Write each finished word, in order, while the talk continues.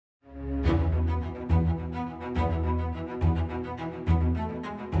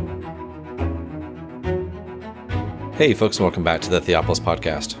Hey folks, and welcome back to the Theopolis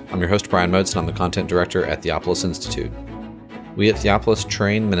Podcast. I'm your host, Brian Motes, and I'm the Content Director at Theopolis Institute. We at Theopolis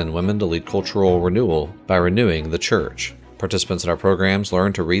train men and women to lead cultural renewal by renewing the church. Participants in our programs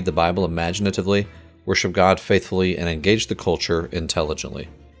learn to read the Bible imaginatively, worship God faithfully, and engage the culture intelligently.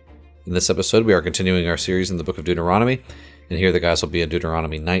 In this episode, we are continuing our series in the book of Deuteronomy, and here the guys will be in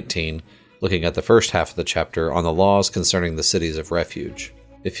Deuteronomy 19, looking at the first half of the chapter on the laws concerning the cities of refuge.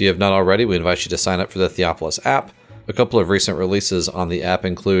 If you have not already, we invite you to sign up for the Theopolis app. A couple of recent releases on the app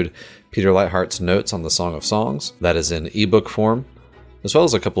include Peter Leithart's Notes on the Song of Songs, that is in ebook form, as well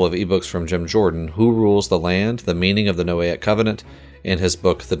as a couple of ebooks from Jim Jordan, Who Rules the Land, The Meaning of the Noahic Covenant, and his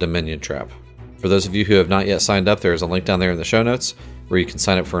book, The Dominion Trap. For those of you who have not yet signed up, there is a link down there in the show notes where you can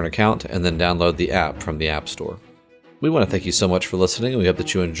sign up for an account and then download the app from the App Store. We want to thank you so much for listening, and we hope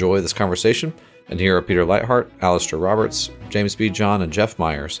that you enjoy this conversation. And here are Peter Leithart, Alistair Roberts, James B. John, and Jeff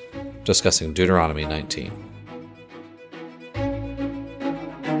Myers discussing Deuteronomy 19.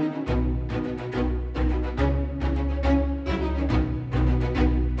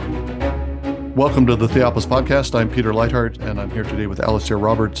 Welcome to the Theopolis Podcast. I'm Peter Leithart, and I'm here today with Alistair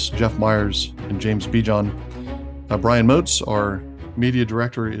Roberts, Jeff Myers, and James B. John. Brian Motes, our media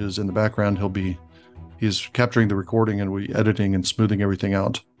director, is in the background. He's capturing the recording and editing and smoothing everything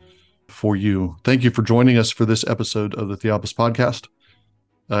out for you. Thank you for joining us for this episode of the Theopolis Podcast.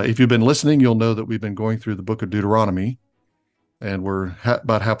 If you've been listening, you'll know that we've been going through the book of Deuteronomy, and we're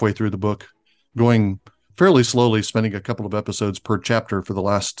about halfway through the book, going fairly slowly, spending a couple of episodes per chapter for the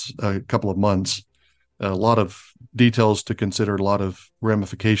last couple of months. A lot of details to consider, a lot of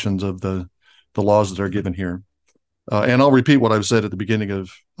ramifications of the laws that are given here. And I'll repeat what I've said at the beginning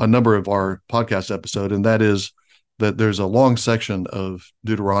of a number of our podcast episode, and that is that there's a long section of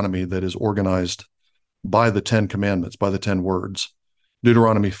Deuteronomy that is organized by the 10 commandments, by the 10 words.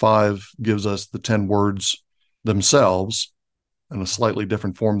 Deuteronomy 5 gives us the 10 words themselves in a slightly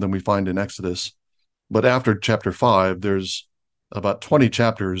different form than we find in Exodus. But after chapter 5, there's about 20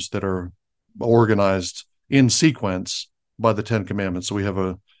 chapters that are organized in sequence by the 10 commandments. So we have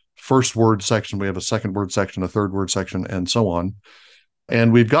a first word section, we have a second word section, a third word section, and so on.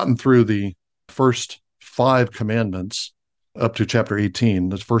 And we've gotten through the first 5 commandments up to chapter 18,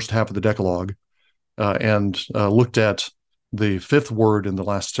 the first half of the Decalogue, and looked at the 5th word in the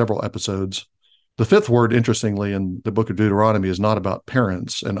last several episodes. The 5th word, interestingly, in the book of Deuteronomy is not about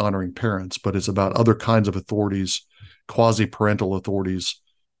parents and honoring parents, but it's about other kinds of authorities, quasi-parental authorities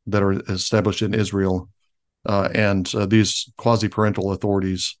that are established in Israel. And these quasi-parental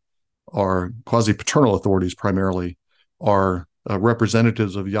authorities are quasi-paternal authorities primarily, are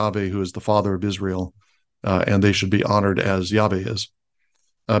representatives of Yahweh, who is the father of Israel, and they should be honored as Yahweh is.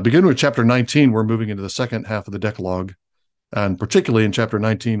 Beginning with chapter 19, we're moving into the second half of the Decalogue. And particularly in chapter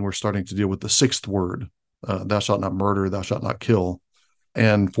 19, we're starting to deal with the 6th word, thou shalt not murder, thou shalt not kill.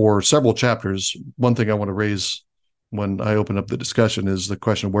 And for several chapters, one thing I want to raise when I open up the discussion is the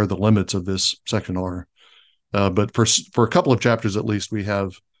question of where the limits of this section are. But for a couple of chapters at least, we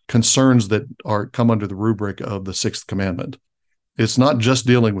have concerns that come under the rubric of the 6th commandment. It's not just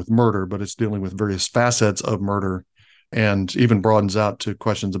dealing with murder, but it's dealing with various facets of murder, and even broadens out to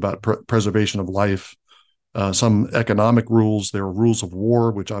questions about preservation of life. Some economic rules. There are rules of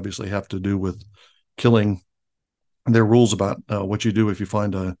war, which obviously have to do with killing. And there are rules about what you do if you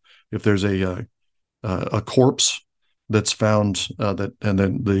find if there's a corpse that's found and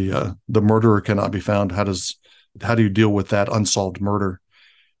then the murderer cannot be found. How do you deal with that unsolved murder?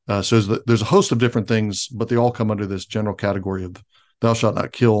 So there's a host of different things, but they all come under this general category of thou shalt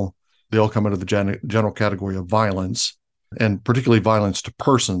not kill. They all come under the general category of violence, and particularly violence to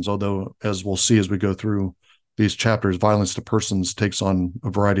persons, although, as we'll see as we go through these chapters, violence to persons takes on a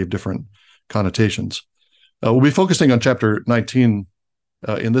variety of different connotations. We'll be focusing on chapter 19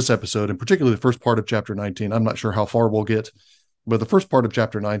 in this episode, and particularly the first part of chapter 19. I'm not sure how far we'll get, but the first part of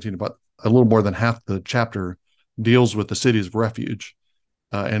chapter 19, about a little more than half the chapter, deals with the cities of refuge.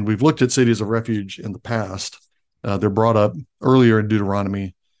 And we've looked at cities of refuge in the past. They're brought up earlier in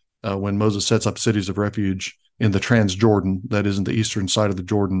Deuteronomy when Moses sets up cities of refuge in the Transjordan, that is in the eastern side of the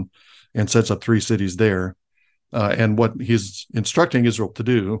Jordan, and sets up 3 cities there. And what he's instructing Israel to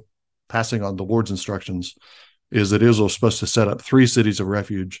do, passing on the Lord's instructions, is that Israel is supposed to set up 3 cities of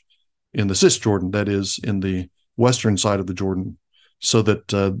refuge in the Cisjordan, that is in the western side of the Jordan, so that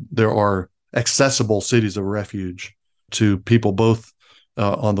there are accessible cities of refuge to people both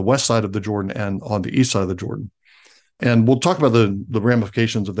on the west side of the Jordan and on the east side of the Jordan. And we'll talk about the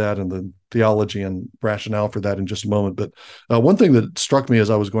ramifications of that and the theology and rationale for that in just a moment. But one thing that struck me as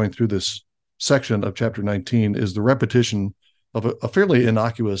I was going through this section of chapter 19 is the repetition of a fairly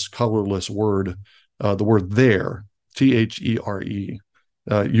innocuous, colorless word, the word there.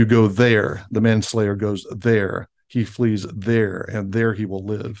 There. You go there. The manslayer goes there. He flees there, and there he will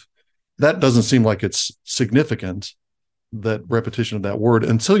live. That doesn't seem like it's significant, that repetition of that word,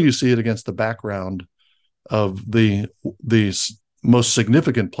 until you see it against the background of the most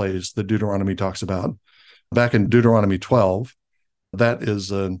significant place that Deuteronomy talks about. Back in Deuteronomy 12, that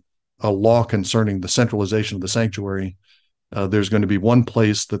is a law concerning the centralization of the sanctuary. There's going to be one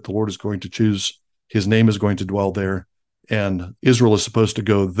place that the Lord is going to choose. His name is going to dwell there, and Israel is supposed to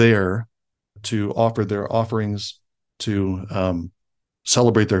go there to offer their offerings, to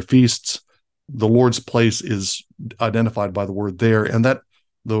celebrate their feasts. The Lord's place is identified by the word there, and that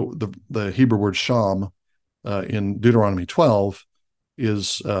the Hebrew word sham in Deuteronomy 12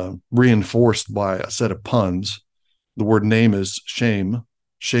 is reinforced by a set of puns. The word name is shame,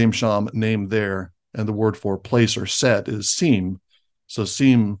 sham, name there, and the word for place or set is seem. So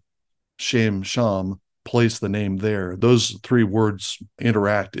seem, shame, sham, place the name there. Those three words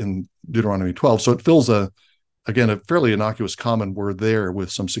interact in Deuteronomy 12. So it fills a fairly innocuous common word there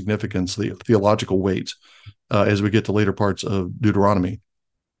with some significance, the theological weight, as we get to later parts of Deuteronomy.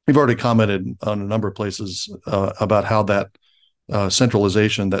 We've already commented on a number of places about how that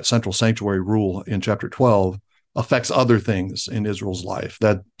centralization, that central sanctuary rule in chapter 12 affects other things in Israel's life,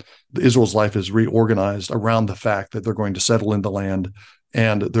 that Israel's life is reorganized around the fact that they're going to settle in the land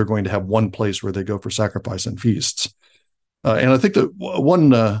and they're going to have one place where they go for sacrifice and feasts. And I think that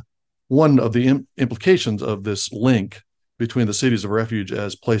one of the implications of this link between the cities of refuge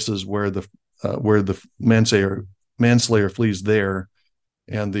as places where the manslayer flees there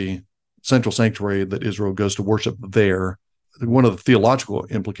and the central sanctuary that Israel goes to worship there, one of the theological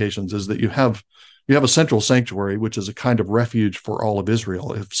implications is that you have a central sanctuary, which is a kind of refuge for all of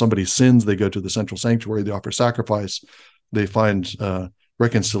Israel. If somebody sins, they go to the central sanctuary, they offer sacrifice, they find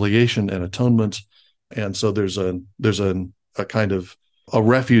reconciliation and atonement. And so there's a kind of a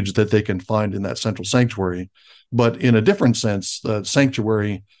refuge that they can find in that central sanctuary. But in a different sense, the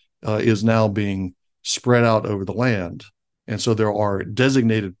sanctuary is now being spread out over the land. And so there are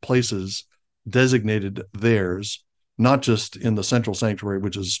designated places, designated theirs, not just in the central sanctuary,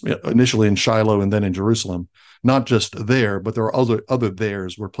 which is initially in Shiloh and then in Jerusalem, not just there, but there are other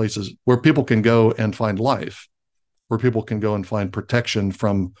theirs, where places where people can go and find life, where people can go and find protection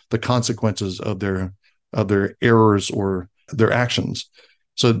from the consequences of their errors or their actions.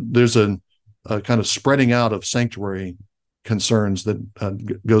 So there's a kind of spreading out of sanctuary concerns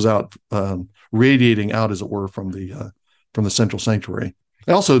that goes out, radiating out, as it were, from the central sanctuary.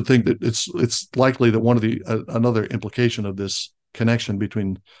 I also think that it's likely that one of another implication of this connection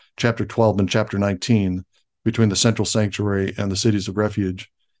between chapter 12 and chapter 19, between the central sanctuary and the cities of refuge,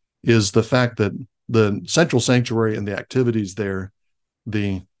 is the fact that the central sanctuary and the activities there,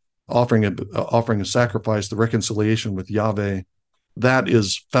 the offering a sacrifice, the reconciliation with Yahweh, that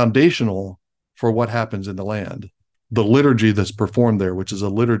is foundational for what happens in the land. The liturgy that's performed there, which is a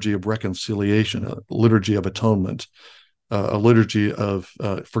liturgy of reconciliation, a liturgy of atonement, a liturgy of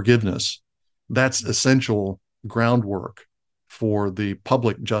forgiveness, that's essential groundwork for the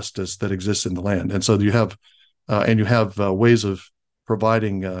public justice that exists in the land. And so you have ways of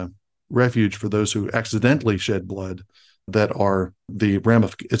providing refuge for those who accidentally shed blood that are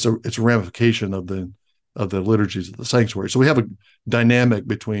it's a ramification of the liturgies of the sanctuary. So we have a dynamic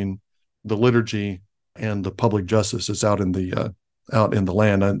between the liturgy and the public justice that's out in the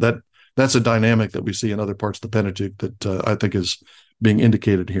land. And that's a dynamic that we see in other parts of the Pentateuch that I think is being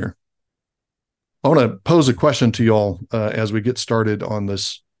indicated here. I want to pose a question to y'all as we get started on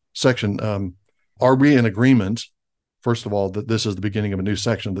this section. Are we in agreement, first of all, that this is the beginning of a new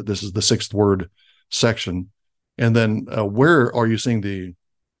section, that this is the sixth word section? And then where are you seeing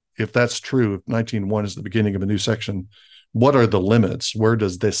if that's true, if 19:1 is the beginning of a new section, what are the limits? Where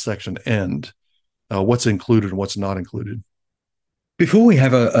does this section end? What's included and what's not included? Before we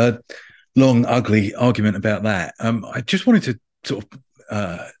have a long, ugly argument about that, I just wanted to sort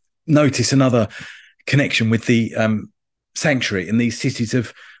of notice another connection with the sanctuary and these cities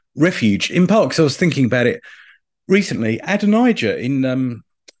of refuge, in part because I was thinking about it recently. Adonijah in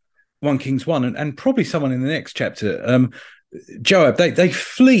 1 Kings 1, and probably someone in the next chapter, Joab, they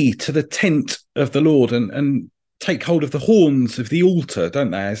flee to the tent of the Lord and take hold of the horns of the altar,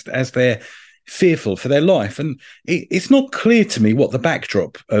 don't they, as they're fearful for their life. And it's not clear to me what the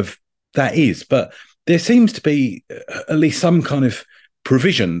backdrop of that is, but there seems to be at least some kind of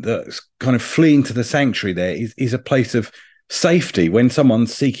provision that kind of fleeing to the sanctuary there is a place of safety when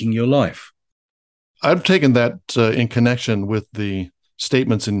someone's seeking your life. I've taken that in connection with the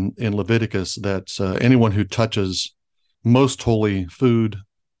statements in Leviticus that anyone who touches most holy food,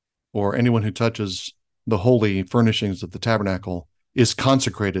 or anyone who touches the holy furnishings of the tabernacle is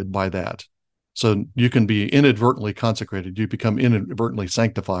consecrated by that. So you can be inadvertently consecrated. You become inadvertently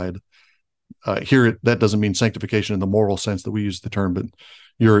sanctified. Here, that doesn't mean sanctification in the moral sense that we use the term, but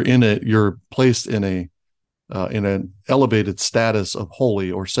you're placed in an elevated status of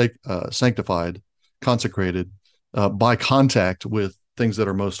holy or sanctified, consecrated by contact with things that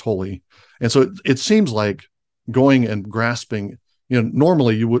are most holy. And so it seems like going and grasping,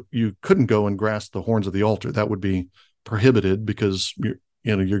 normally you couldn't go and grasp the horns of the altar. That would be prohibited because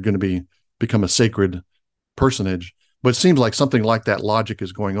you're going to become a sacred personage. But it seems like something like that logic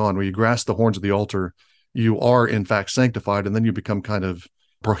is going on, where you grasp the horns of the altar, you are in fact sanctified, and then you become kind of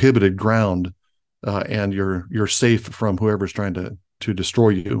prohibited ground, and you're safe from whoever's trying to destroy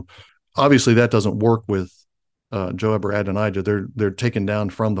you. Obviously, that doesn't work with Joab or Adonijah. They're taken down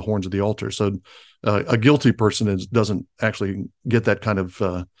from the horns of the altar. So a guilty person doesn't actually get that kind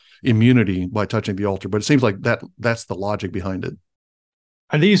of immunity by touching the altar. But it seems like that's the logic behind it.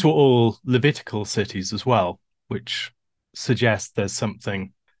 And these were all Levitical cities as well, which suggests there's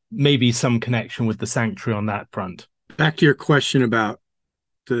maybe some connection with the sanctuary on that front. Back to your question about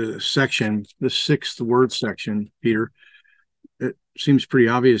the section, the sixth word section, Peter, it seems pretty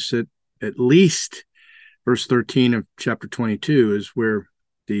obvious that at least verse 13 of chapter 22 is where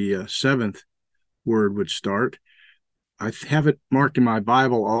the seventh word would start. I have it marked in my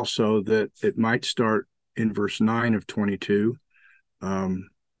Bible also that it might start in verse 9 of 22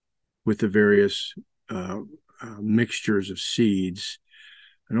 with the various mixtures of seeds.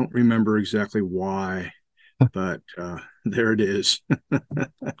 I don't remember exactly why, but there it is.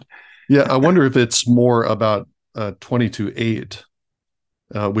 Yeah, I wonder if it's more about 22:8,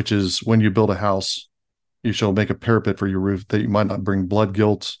 which is when you build a house, you shall make a parapet for your roof, that you might not bring blood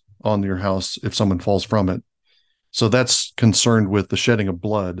guilt on your house if someone falls from it. So that's concerned with the shedding of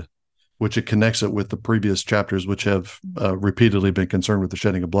blood, which it connects it with the previous chapters, which have repeatedly been concerned with the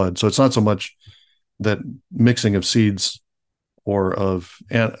shedding of blood. So it's not so much that mixing of seeds or of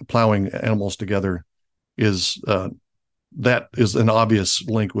plowing animals together is that is an obvious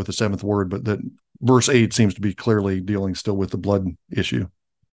link with the seventh word, but that verse 8 seems to be clearly dealing still with the blood issue.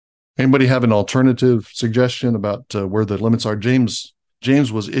 Anybody have an alternative suggestion about where the limits are? James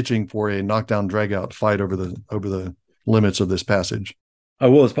was itching for a knockdown, drag-out fight over the limits of this passage. I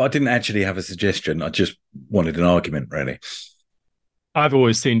was, but I didn't actually have a suggestion. I just wanted an argument, really. I've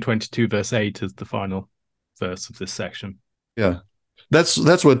always seen 22 verse 8 as the final verse of this section. Yeah, that's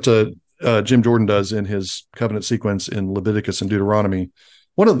what Jim Jordan does in his covenant sequence in Leviticus and Deuteronomy.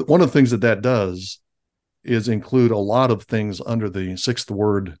 One of the things that does is include a lot of things under the sixth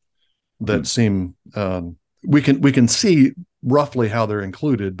word that seem we can see roughly how they're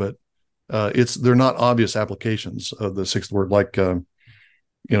included, but they're not obvious applications of the sixth word. Like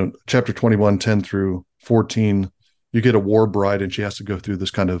chapter 21, 10 through 14. You get a war bride, and she has to go through this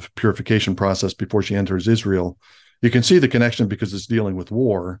kind of purification process before she enters Israel. You can see the connection because it's dealing with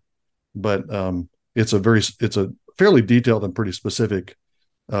war, but it's a fairly detailed and pretty specific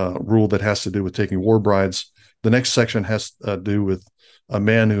rule that has to do with taking war brides. The next section has to do with a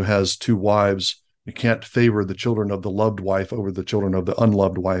man who has two wives. You can't favor the children of the loved wife over the children of the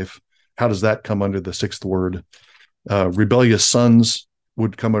unloved wife. How does that come under the sixth word? Rebellious sons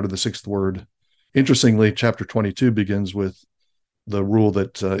would come under the sixth word. Interestingly, chapter 22 begins with the rule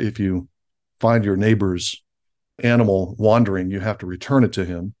that if you find your neighbor's animal wandering, you have to return it to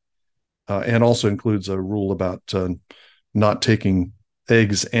him, and also includes a rule about not taking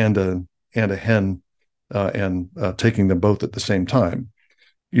eggs and a hen and taking them both at the same time.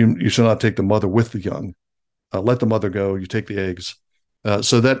 You should not take the mother with the young. Let the mother go. You take the eggs.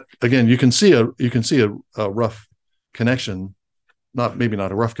 So that again, you can see a rough connection. Maybe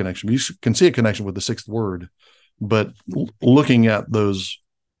not a rough connection, but you can see a connection with the sixth word. But looking at those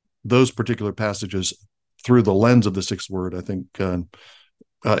particular passages through the lens of the sixth word, I think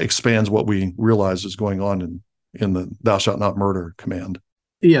expands what we realize is going on in the "Thou shalt not murder" command.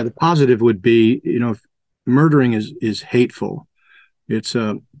 Yeah, the positive would be, murdering is hateful. It's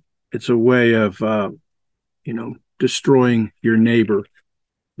a way of destroying your neighbor.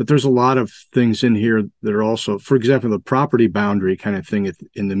 But there's a lot of things in here that are also, for example, the property boundary kind of thing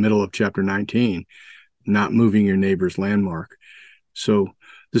in the middle of chapter 19, not moving your neighbor's landmark. So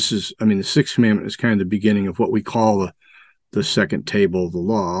the sixth commandment is kind of the beginning of what we call the second table of the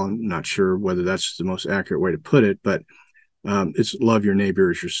law. I'm not sure whether that's the most accurate way to put it, but it's love your neighbor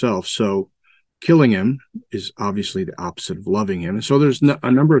as yourself. So killing him is obviously the opposite of loving him. And so there's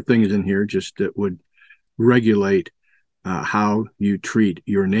a number of things in here just that would regulate how you treat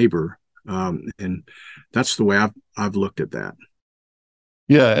your neighbor, and that's the way I've looked at that.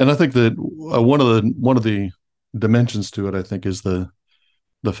 Yeah, and I think that one of the dimensions to it, I think, is the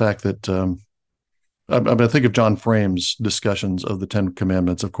fact that I think of John Frame's discussions of the Ten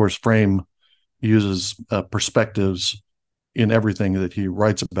Commandments. Of course, Frame uses perspectives in everything that he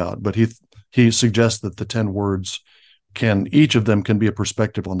writes about, but he suggests that the 10 words each of them can be a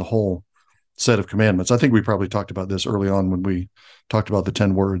perspective on the whole set of commandments. I think we probably talked about this early on when we talked about the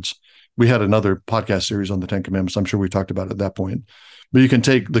 10 words. We had another podcast series on the 10 commandments. I'm sure we talked about it at that point. But you can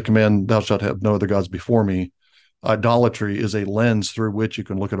take the command, thou shalt have no other gods before me. Idolatry is a lens through which you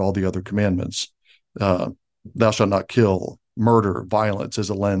can look at all the other commandments. Thou shalt not kill. Murder, violence is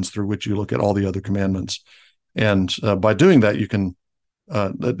a lens through which you look at all the other commandments. And by doing that, you can,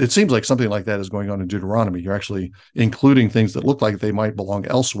 it seems like something like that is going on in Deuteronomy. You're actually including things that look like they might belong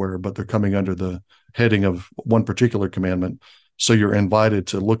elsewhere, but they're coming under the heading of one particular commandment. So you're invited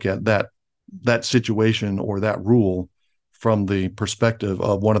to look at that situation or that rule from the perspective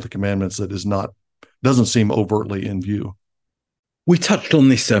of one of the commandments that doesn't seem overtly in view. We touched on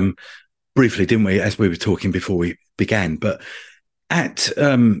this briefly, didn't we, as we were talking before we began? But at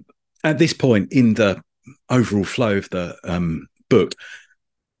this point in the overall flow of the book,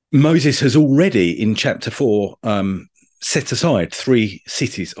 Moses has already, in chapter 4, set aside 3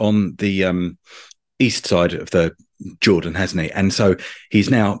 cities on the east side of the Jordan, hasn't he? And so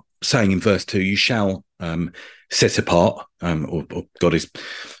he's now saying in verse 2, you shall set apart, or God is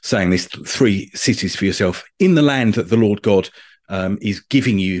saying this, 3 cities for yourself in the land that the Lord God is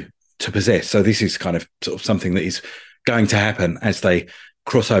giving you to possess. So this is kind of sort of something that is going to happen as they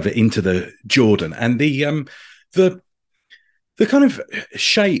cross over into the Jordan. And the kind of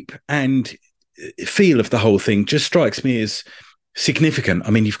shape and feel of the whole thing just strikes me as significant. I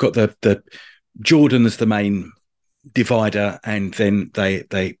mean, you've got the Jordan as the main divider, and then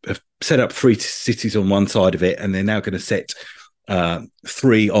they have set up 3 cities on one side of it, and they're now going to set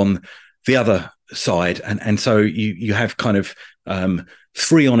 3 on the other side, and so you have kind of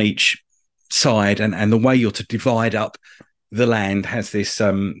 3 on each side, and the way you're to divide up the land has this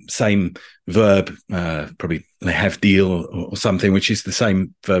same verb, probably lehavdil or something, which is the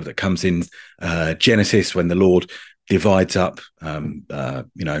same verb that comes in Genesis when the Lord divides up,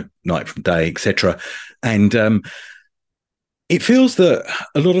 night from day, etc. And it feels that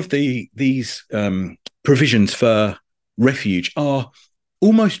a lot of these provisions for refuge are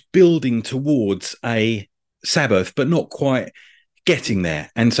almost building towards a Sabbath, but not quite getting there.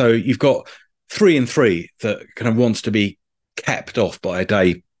 And so you've got 3 and 3 that kind of wants to be capped off by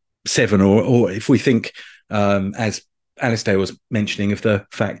day 7, or if we think, as Alistair was mentioning, of the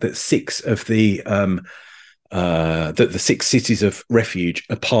fact that 6 of the that the 6 cities of refuge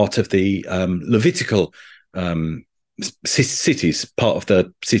are part of the Levitical cities, part of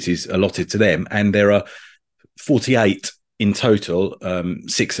the cities allotted to them, and there are 48 in total,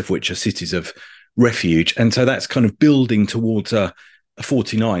 6 of which are cities of refuge, and so that's kind of building towards a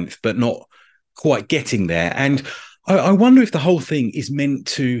 49th, but not quite getting there. And I wonder if the whole thing is meant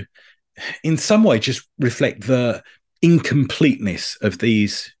to, in some way, just reflect the incompleteness of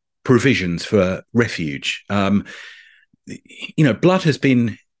these provisions for refuge. Blood has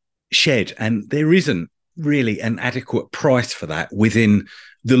been shed, and there isn't really an adequate price for that within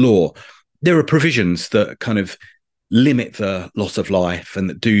the law. There are provisions that kind of limit the loss of life and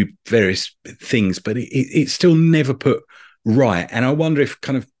that do various things, but it's still never put right. And I wonder if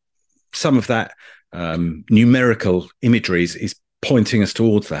kind of some of that numerical imagery is pointing us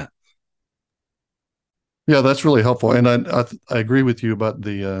towards that. Yeah, that's really helpful, and I agree with you about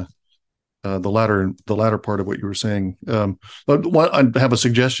the latter part of what you were saying. But I have a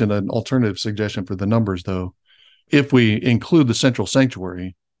suggestion, an alternative suggestion for the numbers, though. If we include the central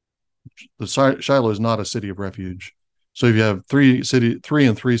sanctuary, the Shiloh is not a city of refuge. So if you have 3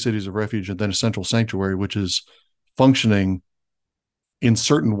 and 3 cities of refuge, and then a central sanctuary, which is functioning in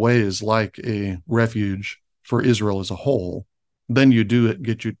certain ways like a refuge for Israel as a whole, then you do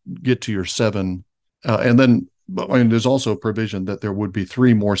get to your 7. And then, there's also a provision that there would be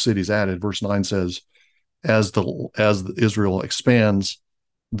 3 more cities added. Verse 9 says, as Israel expands,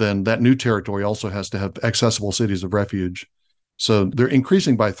 then that new territory also has to have accessible cities of refuge. So they're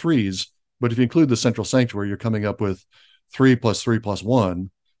increasing by 3s, but if you include the central sanctuary, you're coming up with 3 plus 3 plus 1,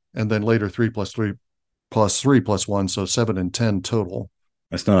 and then later 3 plus 3 plus 3 plus 1, so 7 and 10 total.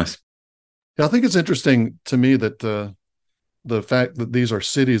 That's nice. Yeah, I think it's interesting to me that the fact that these are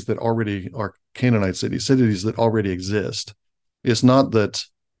cities that already are Canaanite cities that already exist. It's not that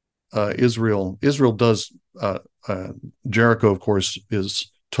Israel does, Jericho, of course,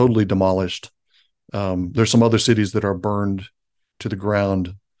 is totally demolished. There's some other cities that are burned to the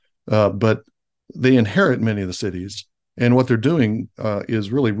ground, but they inherit many of the cities. And what they're doing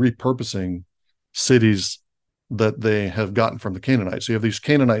is really repurposing cities that they have gotten from the Canaanites. So you have these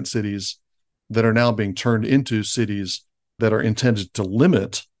Canaanite cities that are now being turned into cities that are intended to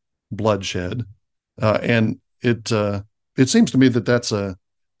limit bloodshed. And it seems to me that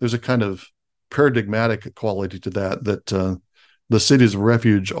there's a kind of paradigmatic quality to that the cities of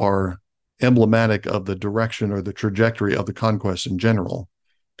refuge are emblematic of the direction or the trajectory of the conquest in general.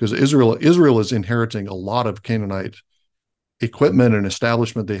 Because Israel is inheriting a lot of Canaanite equipment and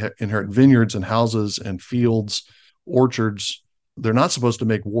establishment. They inherit vineyards and houses and fields, orchards. They're not supposed to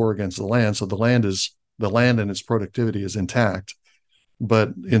make war against the land, so the land and its productivity is intact. But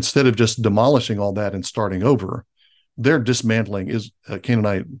instead of just demolishing all that and starting over, they're dismantling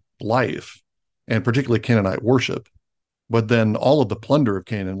Canaanite life, and particularly Canaanite worship. But then all of the plunder of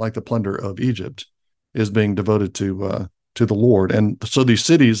Canaan, like the plunder of Egypt, is being devoted to the Lord. And so these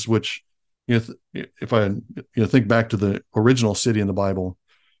cities, which, if I think back to the original city in the Bible,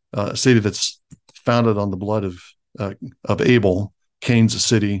 a city that's founded on the blood of Abel, Cain's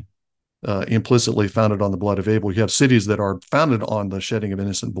city, implicitly founded on the blood of Abel. You have cities that are founded on the shedding of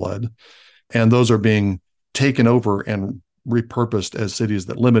innocent blood, and those are being taken over and repurposed as cities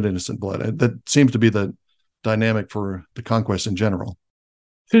that limit innocent blood. That seems to be the dynamic for the conquest in general.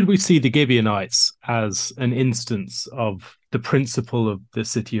 Should we see the Gibeonites as an instance of the principle of the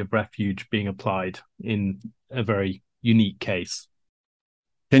city of refuge being applied in a very unique case?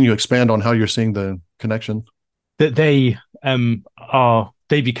 Can you expand on how you're seeing the connection? That they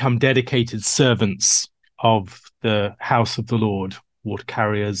become dedicated servants of the house of the Lord, water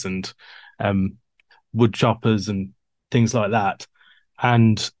carriers and wood choppers and things like that.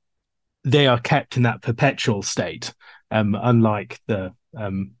 And they are kept in that perpetual state, unlike the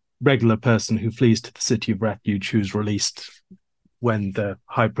regular person who flees to the city of refuge, who's released when the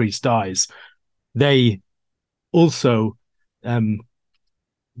high priest dies. They also,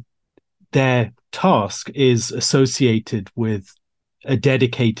 their task is associated with a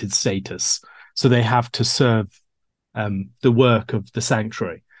dedicated status. So they have to serve the work of the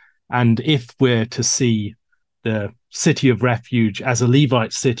sanctuary. And if we're to see the city of refuge as a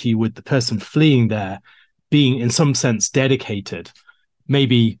Levite city with the person fleeing there being in some sense dedicated,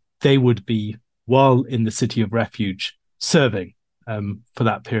 maybe they would be, while in the city of refuge, serving for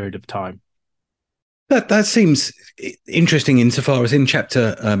that period of time. That seems interesting insofar as in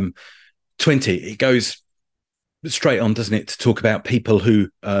chapter 20, it goes straight on, doesn't it, to talk about people who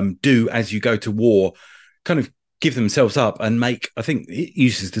do, as you go to war, kind of give themselves up and make, I think it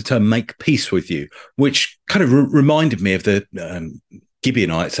uses the term, make peace with you, which kind of reminded me of the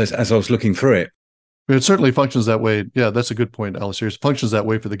Gibeonites as I was looking through it. It certainly functions that way. Yeah, that's a good point, Alistair. It functions that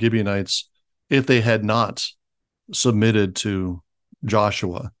way for the Gibeonites. If they had not submitted to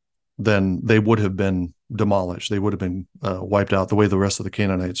Joshua, then they would have been demolished. They would have been wiped out the way the rest of the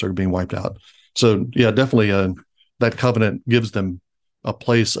Canaanites are being wiped out. So, yeah, definitely that covenant gives them a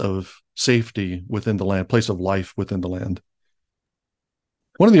place of safety within the land, place of life within the land.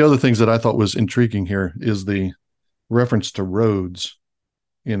 One of the other things that I thought was intriguing here is the reference to roads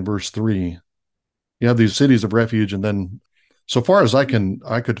in verse 3. You have these cities of refuge, and then, so far as I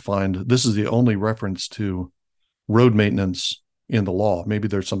could find, this is the only reference to road maintenance in the law. Maybe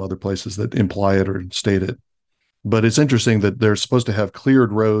there's some other places that imply it or state it. But it's interesting that they're supposed to have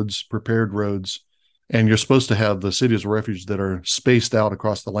cleared roads, prepared roads, and you're supposed to have the cities of refuge that are spaced out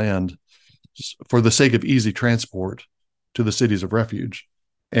across the land for the sake of easy transport to the cities of refuge.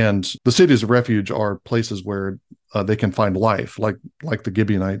 And the cities of refuge are places where they can find life, like the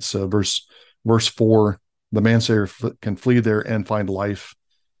Gibeonites. Verse 4, the manslayer can flee there and find life.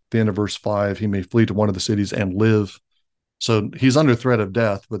 At the end of verse 5, he may flee to one of the cities and live. So he's under threat of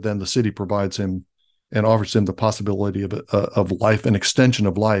death, but then the city provides him and offers him the possibility of life, an extension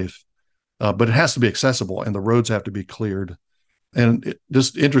of life. But it has to be accessible, and the roads have to be cleared. And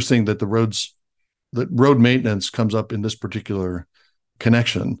just interesting that that road maintenance comes up in this particular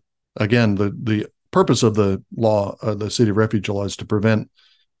connection. Again, the purpose of the law, the city of refuge law, is to prevent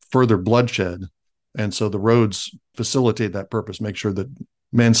further bloodshed. And so the roads facilitate that purpose, make sure that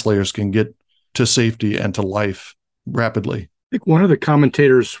manslayers can get to safety and to life rapidly. I think one of the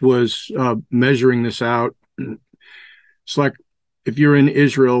commentators was measuring this out. It's like if you're in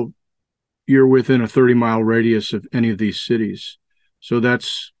Israel, you're within a 30-mile radius of any of these cities. So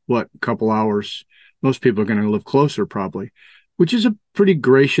that's, a couple hours. Most people are going to live closer probably, which is a pretty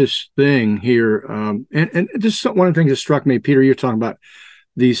gracious thing here. And this is one of the things that struck me, Peter, you're talking about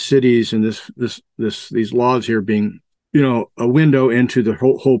these cities and these laws here being, a window into the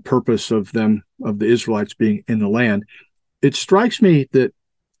whole purpose of the Israelites being in the land. It strikes me that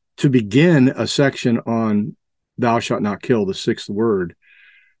to begin a section on thou shalt not kill, the sixth word,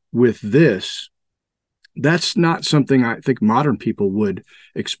 with this, that's not something I think modern people would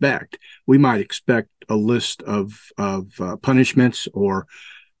expect. We might expect a list of punishments, or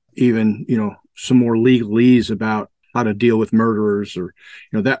even, some more legalese about how to deal with murderers, or,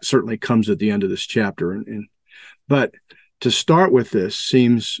 that certainly comes at the end of this chapter. But to start with this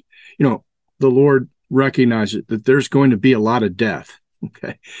seems, the Lord recognizes that there's going to be a lot of death,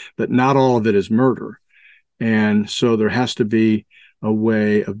 okay, but not all of it is murder. And so there has to be a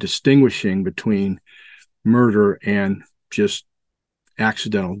way of distinguishing between murder and just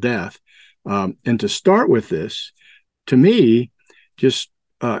accidental death. And to start with this, to me, just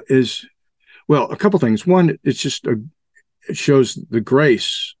is, well, a couple things. One, it shows the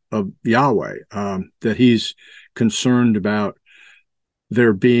grace of Yahweh, that he's concerned about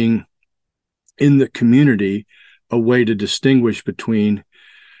there being in the community a way to distinguish between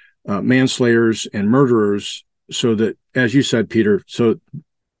manslayers and murderers, so that, as you said, Peter, so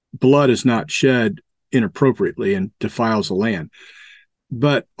blood is not shed inappropriately and defiles the land.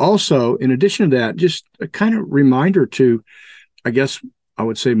 But also, in addition to that, just a kind of reminder to, I guess I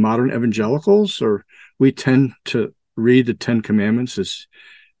would say, modern evangelicals, or we tend to read the Ten Commandments as,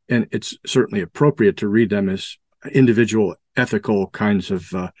 and it's certainly appropriate to read them as individual ethical kinds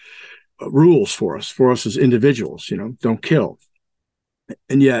of rules for us as individuals, don't kill.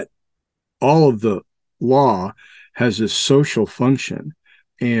 And yet all of the law has this social function.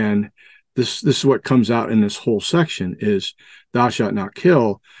 And this is what comes out in this whole section is thou shalt not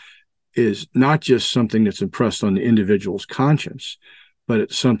kill is not just something that's impressed on the individual's conscience, but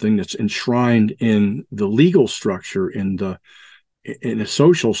it's something that's enshrined in the legal structure, in the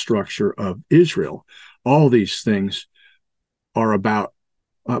social structure of Israel. All these things are about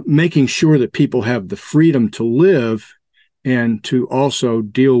making sure that people have the freedom to live and to also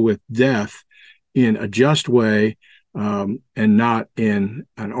deal with death in a just way, and not in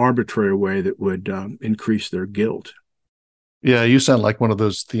an arbitrary way that would increase their guilt. Yeah, you sound like one of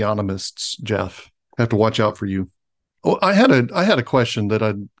those theonomists, Jeff. I have to watch out for you. Oh, I had a question that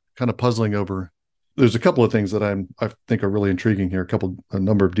I'm kind of puzzling over. There's a couple of things that I think are really intriguing here, a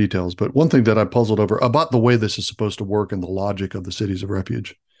number of details. But one thing that I puzzled over about the way this is supposed to work and the logic of the cities of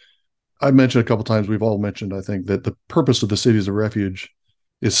refuge. I've mentioned a couple of times, we've all mentioned, I think, that the purpose of the cities of refuge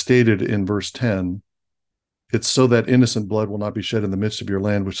is stated in verse 10. It's so that innocent blood will not be shed in the midst of your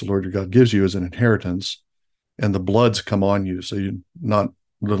land, which the Lord your God gives you as an inheritance, and the bloods come on you. So if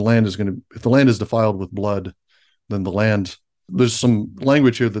the land is defiled with blood, then the land, there's some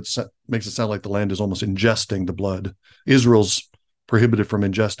language here that makes it sound like the land is almost ingesting the blood. Israel's prohibited from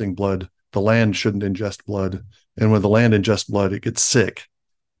ingesting blood. The land shouldn't ingest blood. And when the land ingests blood, it gets sick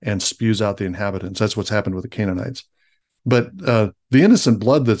and spews out the inhabitants. That's what's happened with the Canaanites. But the innocent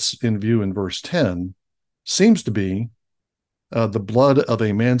blood that's in view in verse 10 seems to be the blood of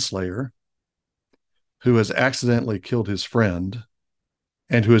a manslayer who has accidentally killed his friend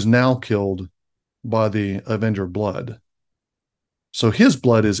and who is now killed by the avenger of blood. So his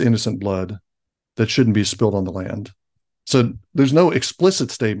blood is innocent blood that shouldn't be spilled on the land. So there's no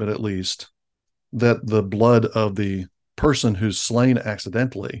explicit statement, at least, that the blood of the person who's slain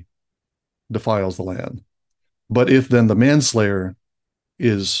accidentally defiles the land. But if then the manslayer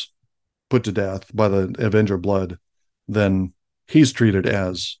is put to death by the avenger of blood, then he's treated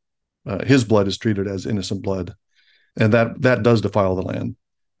as, his blood is treated as innocent blood. And that does defile the land.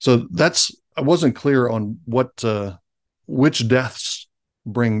 So I wasn't clear on which deaths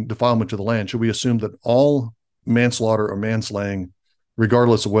bring defilement to the land. Should we assume that all manslaughter or manslaying,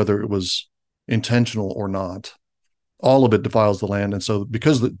 regardless of whether it was intentional or not, all of it defiles the land? And so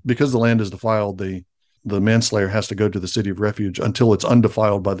because the land is defiled, the manslayer has to go to the city of refuge until it's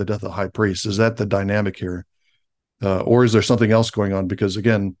undefiled by the death of the high priest. Is that the dynamic here? Or is there something else going on? Because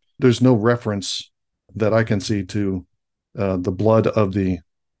again, there's no reference that I can see to the blood of the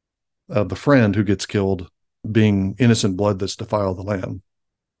friend who gets killed being innocent blood that's defiled the land.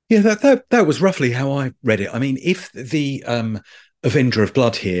 Yeah, that was roughly how I read it. I mean, if the avenger of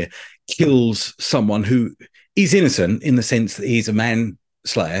blood here kills someone who is innocent in the sense that he's a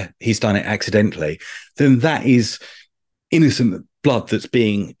manslayer, he's done it accidentally, then that is innocent blood that's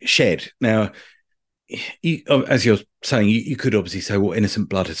being shed. Now, as you're saying, you could obviously say, well, innocent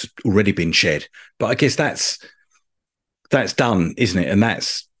blood has already been shed, but I guess that's done, isn't it? And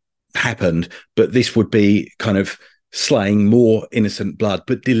that's happened, but this would be kind of slaying more innocent blood,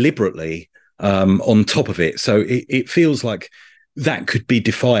 but deliberately on top of it. So it feels like that could be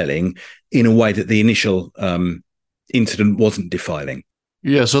defiling in a way that the initial incident wasn't defiling.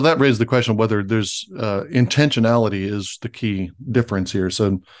 Yeah, so that raised the question of whether there's intentionality is the key difference here.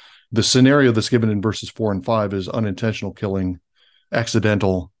 So The scenario that's given in verses 4 and 5 is unintentional killing,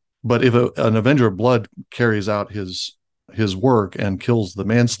 accidental. But if an avenger of blood carries out his work and kills the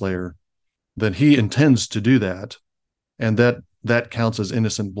manslayer, then he intends to do that, and that counts as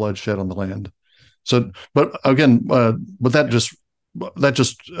innocent blood shed on the land. So, but again, but that just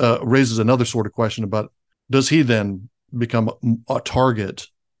raises another sort of question about, does he then become a target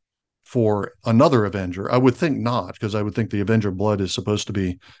for another avenger? I would think not, because I would think the avenger of blood is supposed to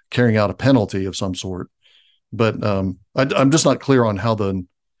be carrying out a penalty of some sort. But I'm just not clear on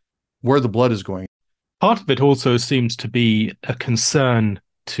where the blood is going. Part of it also seems to be a concern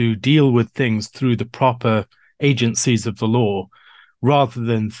to deal with things through the proper agencies of the law, rather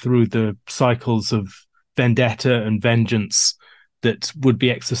than through the cycles of vendetta and vengeance that would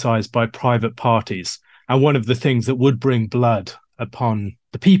be exercised by private parties. And one of the things that would bring blood upon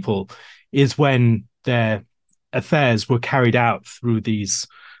the people is when their affairs were carried out through these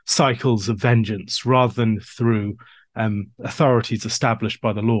cycles of vengeance, rather than through authorities established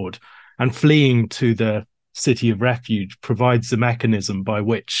by the Lord. And fleeing to the city of refuge provides the mechanism by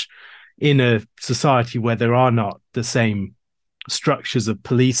which, in a society where there are not the same structures of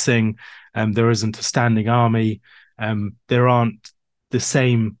policing, there isn't a standing army, there aren't the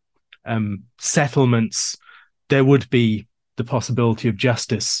same settlements, there would be the possibility of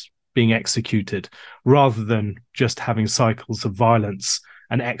justice being executed, rather than just having cycles of violence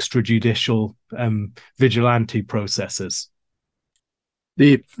and extrajudicial vigilante processes.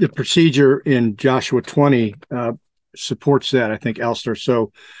 The procedure in Joshua 20 supports that, I think, Alistair.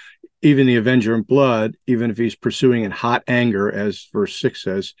 So even the avenger in blood, even if he's pursuing in hot anger, as verse 6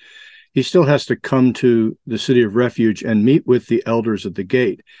 says, he still has to come to the city of refuge and meet with the elders at the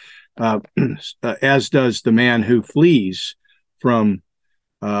gate, as does the man who flees from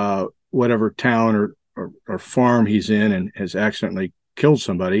whatever town or farm he's in and has accidentally killed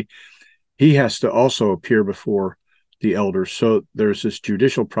somebody. He has to also appear before the elders. So there's this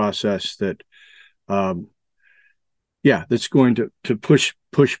judicial process that, that's going to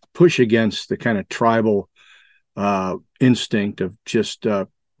push against the kind of tribal instinct of just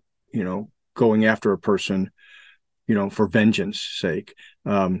going after a person, for vengeance sake.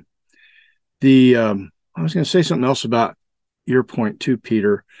 I was going to say something else about your point too,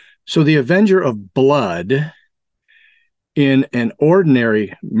 Peter. So the avenger of blood in an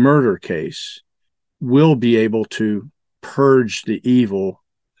ordinary murder case will be able to purge the evil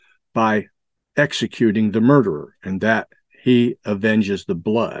by executing the murderer, and that he avenges the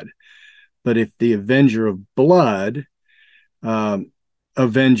blood. But if the avenger of blood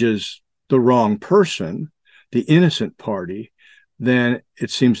avenges the wrong person, the innocent party, then it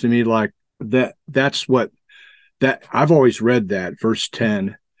seems to me like that's what I've always read that verse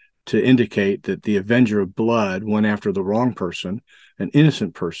 10 to indicate that the avenger of blood went after the wrong person, an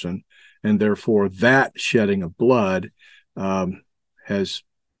innocent person, and therefore that shedding of blood has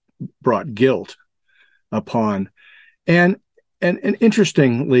brought guilt upon. And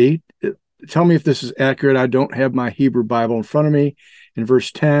interestingly, tell me if this is accurate. I don't have my Hebrew Bible in front of me. In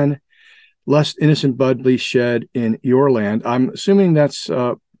verse 10, lest innocent blood be shed in your land. I'm assuming that's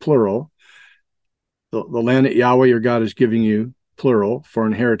plural. The land that Yahweh your God is giving you, plural, for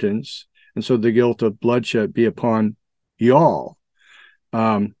inheritance. And so the guilt of bloodshed be upon y'all.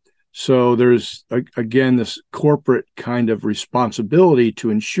 So there's, again, this corporate kind of responsibility to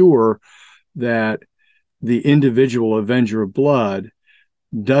ensure that the individual avenger of blood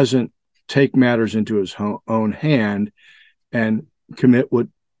doesn't take matters into his own hand and commit what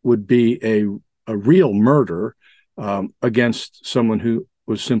would be a real murder against someone who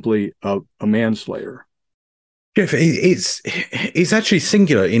was simply a manslayer. Jeff, it's actually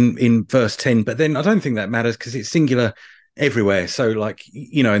singular in verse 10, but then I don't think that matters because it's singular everywhere. So, like,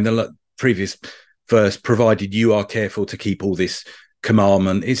 in the previous verse, provided you are careful to keep all this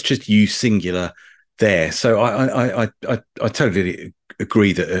commandment, it's just you singular there. So I totally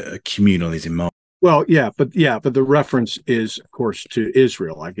agree that a communal is in mind. Well, but the reference is, of course, to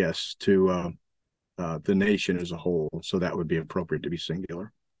Israel, I guess, to the nation as a whole. So that would be appropriate to be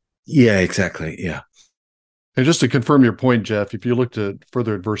singular. Yeah, exactly. Yeah. And just to confirm your point, Jeff, if you looked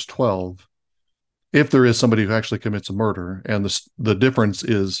further at verse 12, if there is somebody who actually commits a murder, and the difference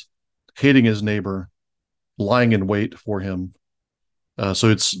is hating his neighbor, lying in wait for him, so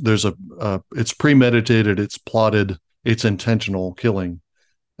it's premeditated, it's plotted, it's intentional killing.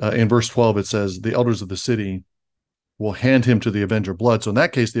 In verse 12, it says the elders of the city will hand him to the avenger of blood. So in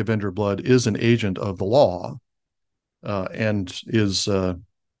that case, the avenger of blood is an agent of the law and is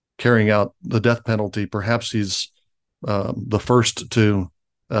carrying out the death penalty. Perhaps he's the first to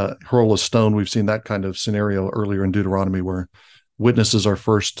hurl a stone. We've seen that kind of scenario earlier in Deuteronomy where witnesses are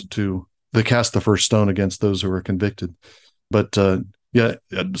they cast the first stone against those who are convicted. But yeah,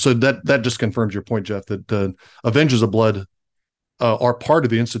 so that just confirms your point, Jeff, that Avengers of Blood are part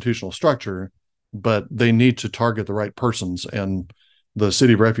of the institutional structure, but they need to target the right persons. And the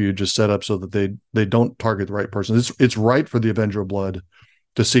City of Refuge is set up so that they don't target the right persons. It's right for the Avenger of Blood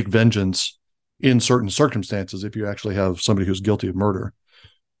to seek vengeance in certain circumstances if you actually have somebody who's guilty of murder.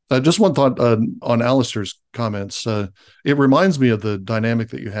 Just one thought on Alistair's comments. It reminds me of the dynamic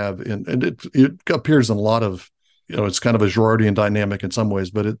that you have and it appears in a lot of, it's kind of a Girardian dynamic in some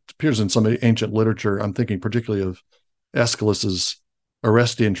ways, but it appears in some ancient literature. I'm thinking particularly of Aeschylus's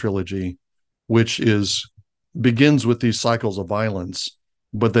Orestian trilogy, which begins with these cycles of violence,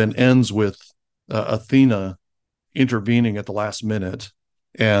 but then ends with Athena intervening at the last minute.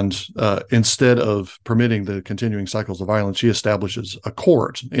 And instead of permitting the continuing cycles of violence, she establishes a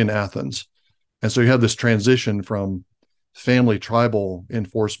court in Athens. And so you have this transition from family tribal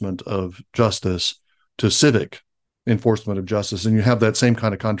enforcement of justice to civic enforcement of justice. And you have that same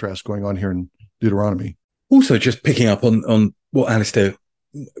kind of contrast going on here in Deuteronomy. Also, just picking up on what Alistair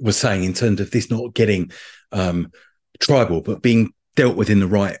was saying in terms of this not getting tribal, but being dealt with in the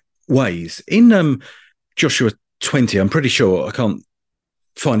right ways. In Joshua 20, I'm pretty sure, I can't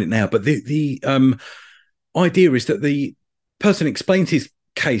find it now, but the idea is that the person explains his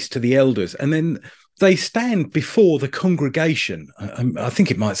case to the elders and then they stand before the congregation. I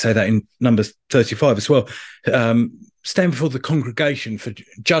think it might say that in Numbers 35 as well. Stand before the congregation for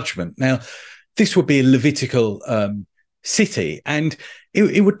judgment. Now, this would be a Levitical city, and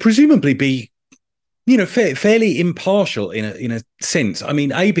it would presumably be, fairly impartial in a sense. I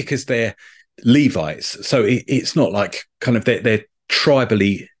mean, because they're Levites, so it's not like kind of they're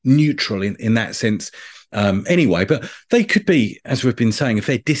tribally neutral in that sense. Anyway, but they could be, as we've been saying, a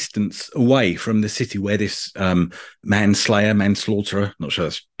fair distance away from the city where this manslaughterer, not sure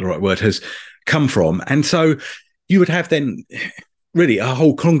that's the right word, has come from. And so you would have then really a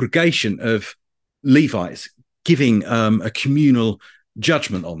whole congregation of Levites giving a communal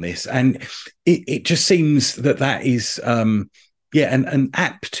judgment on this. And it just seems that is, an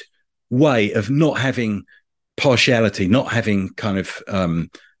apt way of not having partiality, not having kind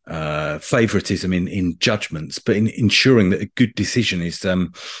of favoritism in judgments, but in ensuring that a good decision is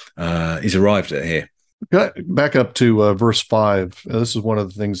arrived at here. Back up to verse 5. This is one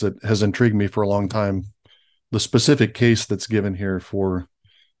of the things that has intrigued me for a long time. The specific case that's given here for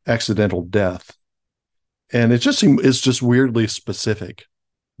accidental death, and it's just weirdly specific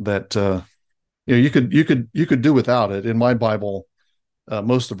that you could do without it. In my Bible,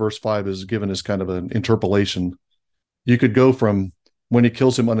 most of verse 5 is given as kind of an interpolation. You could go from when he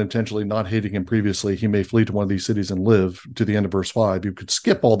kills him unintentionally, not hating him previously, he may flee to one of these cities and live, to the end of verse 5. You could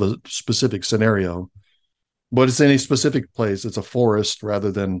skip all the specific scenario, but it's any specific place. It's a forest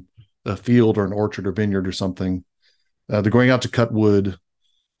rather than a field or an orchard or vineyard or something. They're going out to cut wood.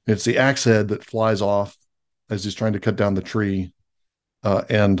 It's the axe head that flies off as he's trying to cut down the tree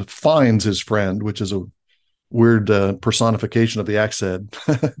and finds his friend, which is a weird personification of the axe head,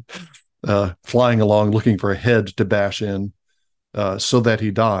 flying along looking for a head to bash in. So that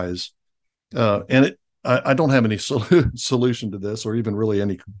he dies. And I don't have any solution to this, or even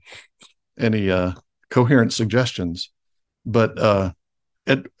really any coherent suggestions. But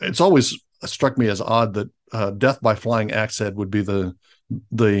it's always struck me as odd that death by flying axe head would be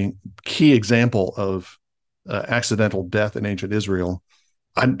the key example of accidental death in ancient Israel.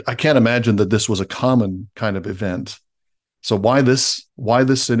 I can't imagine that this was a common kind of event. So why this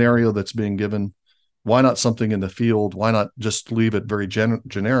scenario that's being given? Why not something in the field? Why not just leave it very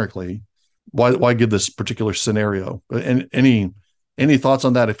generically? Why give this particular scenario? And any thoughts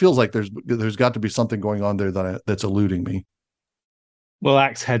on that? It feels like there's got to be something going on there that's eluding me. Well,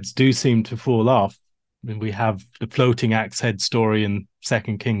 axe heads do seem to fall off. I mean, we have the floating axe head story in 2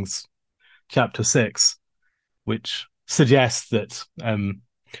 Kings chapter 6, which suggests that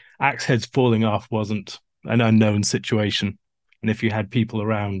axe heads falling off wasn't an unknown situation. And if you had people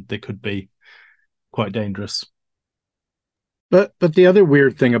around, they could be quite dangerous. But the other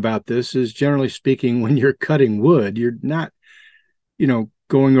weird thing about this is, generally speaking, when you're cutting wood, you're not,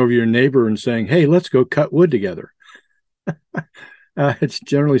 going over your neighbor and saying, "Hey, let's go cut wood together." It's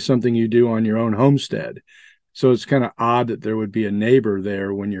generally something you do on your own homestead. So it's kind of odd that there would be a neighbor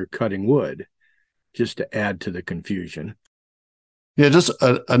there when you're cutting wood, just to add to the confusion. Yeah, just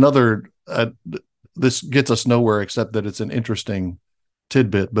another. This gets us nowhere except that it's an interesting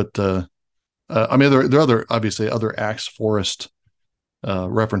tidbit, but. I mean, there are obviously other axe forest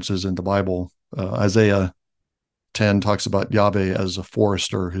references in the Bible. Isaiah 10 talks about Yahweh as a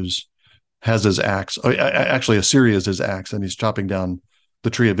forester who's has his axe. Actually, Assyria is his axe, and he's chopping down the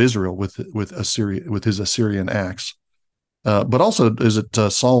tree of Israel with his Assyrian axe. But also, is it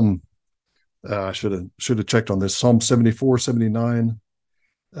Psalm? I should have checked on this. Psalm 74, 79,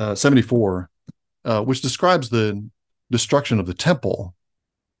 74, which describes the destruction of the temple,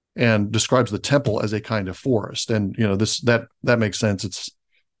 and describes the temple as a kind of forest. And that makes sense. Its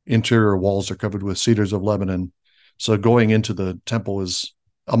interior walls are covered with cedars of Lebanon. So going into the temple is,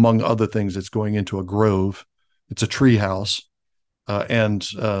 among other things, it's going into a grove. It's a tree house, and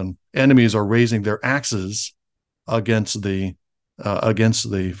enemies are raising their axes against the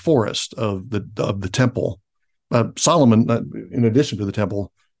forest of the temple. Solomon, in addition to the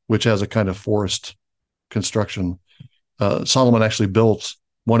temple, which has a kind of forest construction, Solomon actually built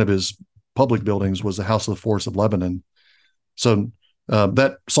one of his public buildings was the House of the Forest of Lebanon. So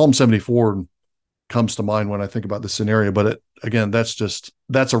that Psalm 74 comes to mind when I think about the scenario. But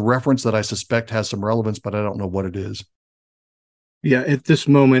that's a reference that I suspect has some relevance, but I don't know what it is. Yeah, at this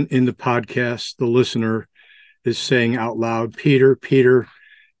moment in the podcast, the listener is saying out loud, Peter,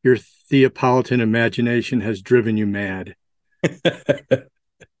 your Theopolitan imagination has driven you mad.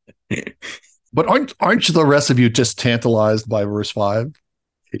 But aren't the rest of you just tantalized by verse 5?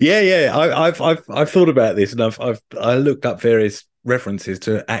 Yeah. I've thought about this, and I looked up various references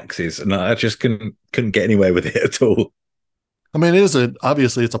to axes, and I just couldn't get anywhere with it at all. I mean,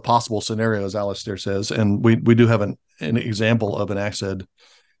 obviously it's a possible scenario, as Alistair says, and we do have an example of an axe head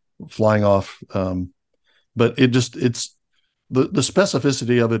flying off, but it's the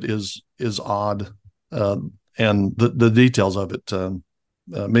specificity of it is odd, and the details of it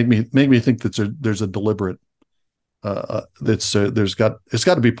make me think that there's a deliberate. It's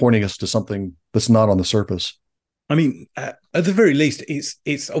got to be pointing us to something that's not on the surface. I mean, at the very least,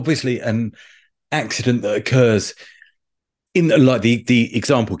 it's obviously an accident that occurs in like the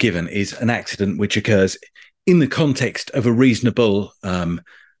example given is an accident which occurs in the context of a reasonable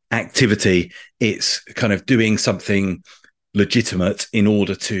activity. It's kind of doing something legitimate in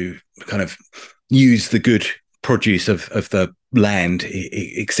order to kind of use the good produce of the land,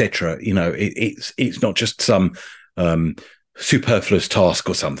 etc. It's not just some superfluous task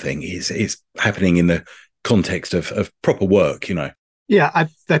or something. It's happening in the context of proper work. Yeah, I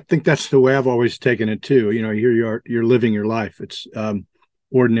think that's the way I've always taken it too. Here you're living your life. It's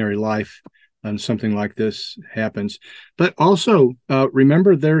ordinary life, and something like this happens. But also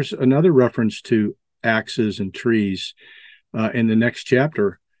remember, there's another reference to axes and trees in the next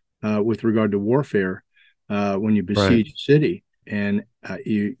chapter with regard to warfare when you besiege a city, and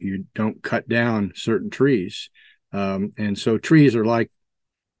you don't cut down certain trees, and so trees are like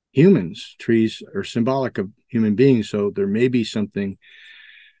humans. Trees are symbolic of human beings, so there may be something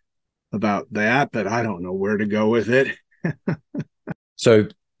about that, but I don't know where to go with it. So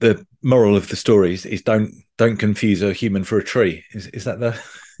the moral of the story is don't confuse a human for a tree. Is that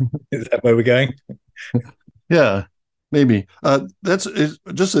is that where we're going? Yeah, maybe. That's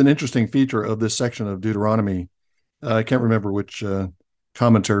just an interesting feature of this section of Deuteronomy. I can't remember which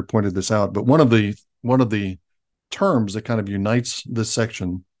commentator pointed this out, but one of the terms that kind of unites this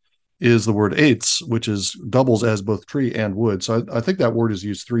section is the word eitz, which doubles as both tree and wood. So I think that word is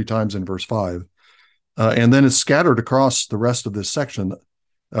used 3 times in verse 5. And then it's scattered across the rest of this section,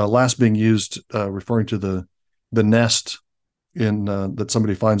 last being used referring to the nest that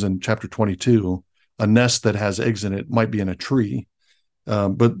somebody finds in chapter 22. A nest that has eggs in it might be in a tree.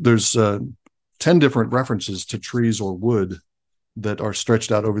 But there's 10 different references to trees or wood that are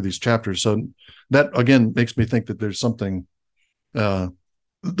stretched out over these chapters. So that, again, makes me think that there's something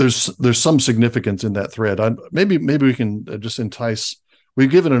there's some significance in that thread. Maybe we can just we've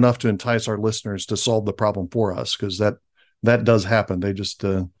given enough to entice our listeners to solve the problem for us, because that does happen. They just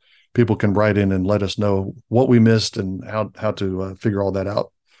people can write in and let us know what we missed and how to figure all that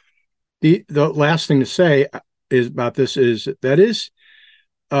out. The last thing to say about this is that is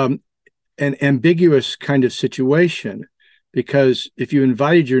an ambiguous kind of situation, because if you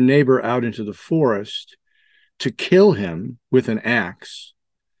invited your neighbor out into the forest to kill him with an axe,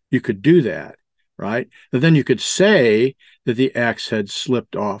 you could do that, right? But then you could say that the axe had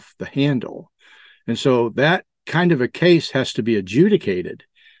slipped off the handle. And so that kind of a case has to be adjudicated.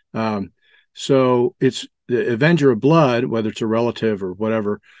 So it's the avenger of blood, whether it's a relative or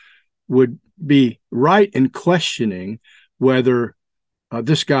whatever, would be right in questioning whether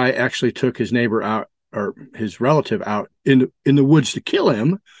this guy actually took his neighbor out or his relative out in the woods to kill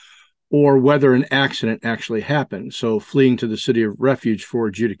him, or whether an accident actually happened. So fleeing to the city of refuge for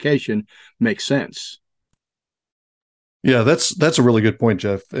adjudication makes sense. Yeah, that's a really good point,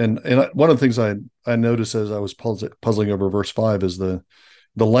 Jeff. And one of the things I noticed as I was puzzling over verse 5 is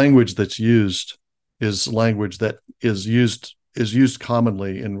the language that's used is language that is used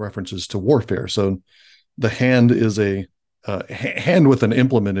commonly in references to warfare. So the hand is a hand with an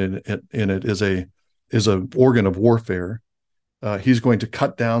implement in it is a organ of warfare. He's going to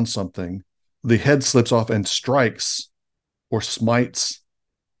cut down something. The head slips off and strikes or smites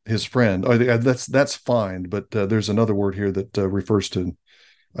his friend. That's fine, but there's another word here that refers to,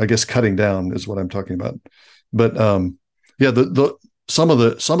 I guess, cutting down is what I'm talking about. But some of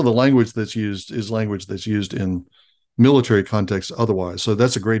the language that's used is language that's used in military context otherwise. So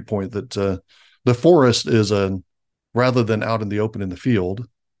that's a great point, that the forest is rather than out in the open in the field,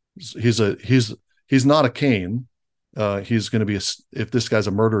 he's not a Cain. He's going to be if this guy's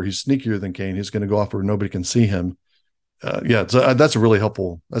a murderer, he's sneakier than Cain. He's going to go off where nobody can see him. That's a really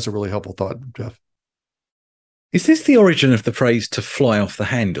helpful thought, Jeff. Is this the origin of the phrase "to fly off the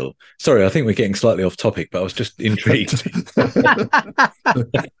handle"? Sorry, I think we're getting slightly off topic, but I was just intrigued.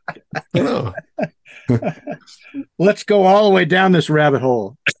 No. Let's go all the way down this rabbit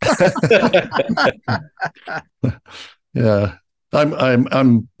hole. Yeah,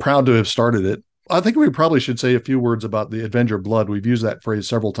 I'm proud to have started it. I think we probably should say a few words about the avenger blood. We've used that phrase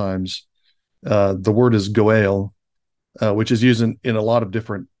several times. The word is goel, which is used in a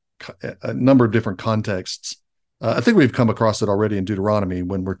number of different contexts. I think we've come across it already in Deuteronomy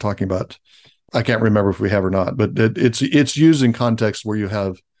when we're talking about, I can't remember if we have or not, but it's used in context where you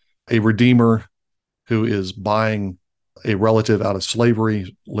have a redeemer who is buying a relative out of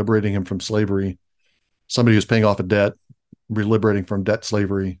slavery, liberating him from slavery, somebody who's paying off a debt, liberating from debt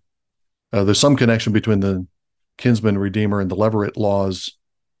slavery. There's some connection between the kinsman redeemer and the levirate laws,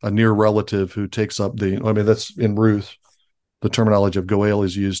 a near relative who takes up that's in Ruth. The terminology of goel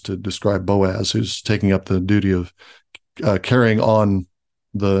is used to describe Boaz, who's taking up the duty of carrying on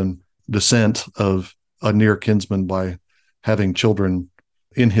the descent of a near kinsman by having children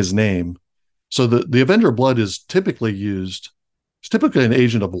in his name. So the avenger blood is typically an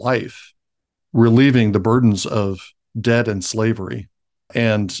agent of life, relieving the burdens of debt and slavery,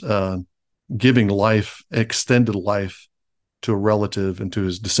 and giving life, extended life, to a relative and to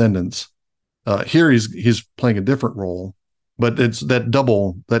his descendants. Here he's playing a different role. But it's that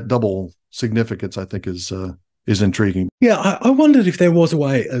double significance, I think, is intriguing. Yeah, I wondered if there was a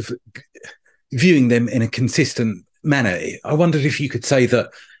way of viewing them in a consistent manner. I wondered if you could say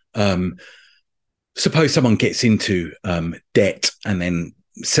that, suppose someone gets into debt and then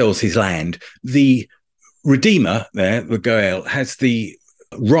sells his land. The redeemer there, the goel, has the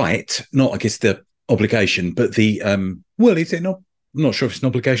right, not I guess the obligation, but the is it not? I'm not sure if it's an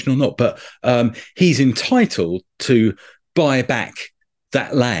obligation or not, but he's entitled to buy back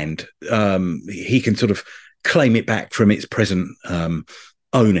that land. He can sort of claim it back from its present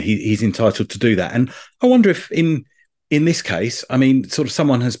owner. He's entitled to do that. And I wonder if in this case, I mean, sort of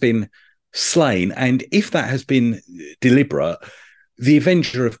someone has been slain, and if that has been deliberate, the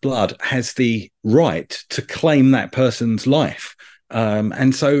avenger of blood has the right to claim that person's life.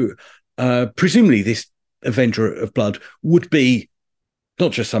 And so presumably this avenger of blood would be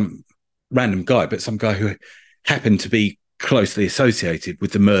not just some random guy, but some guy who happened to be closely associated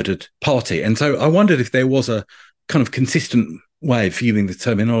with the murdered party. And so I wondered if there was a kind of consistent way of viewing the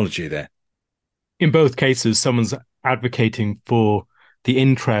terminology there. In both cases, someone's advocating for the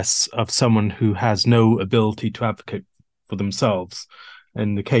interests of someone who has no ability to advocate for themselves.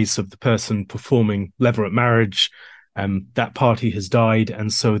 In the case of the person performing levirate marriage, that party has died,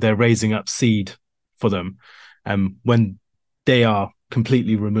 and so they're raising up seed for them when they are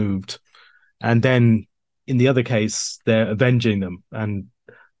completely removed. And then in the other case, they're avenging them and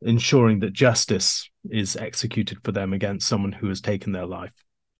ensuring that justice is executed for them against someone who has taken their life.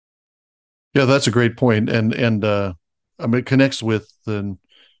 Yeah, that's a great point. And I mean, it connects with the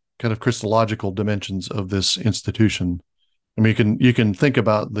kind of Christological dimensions of this institution. I mean, you can think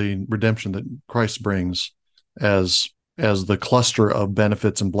about the redemption that Christ brings as the cluster of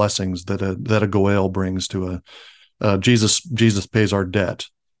benefits and blessings that a goel brings to Jesus pays our debt.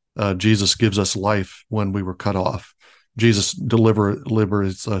 Jesus gives us life when we were cut off. Jesus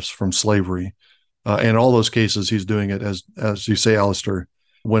liberates us from slavery. In all those cases, he's doing it as you say, Alistair,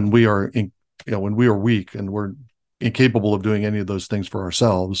 when we are weak and we're incapable of doing any of those things for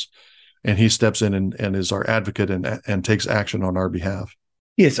ourselves, and he steps in and is our advocate and takes action on our behalf.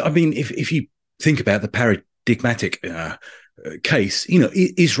 Yes, I mean, if you think about the paradigmatic case,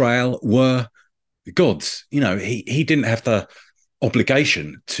 Israel were gods. He didn't have the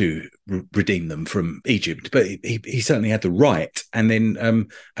obligation to redeem them from Egypt, but he certainly had the right, and then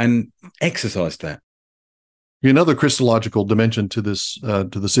and exercised that. Another Christological dimension to this to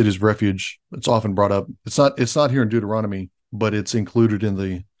the city's refuge. It's often brought up. It's not here in Deuteronomy but it's included in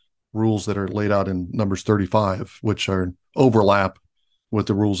the rules that are laid out in Numbers 35, which are overlap with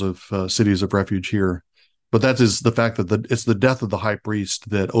the rules of cities of refuge here. But that is the fact that it's the death of the high priest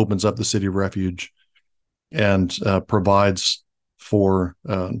that opens up the city of refuge and provides for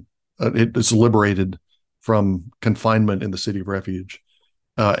it's liberated from confinement in the city of refuge,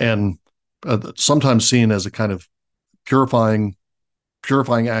 and sometimes seen as a kind of purifying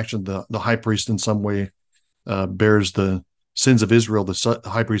action. The high priest in some way bears the sins of Israel. The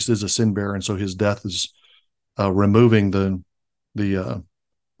high priest is a sin bearer, and so his death is removing the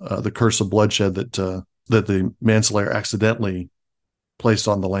curse of bloodshed that the manslayer accidentally placed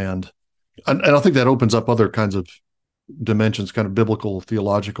on the land. And I think that opens up other kinds of dimensions, kind of biblical,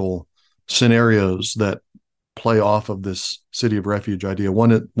 theological scenarios that play off of this city of refuge idea.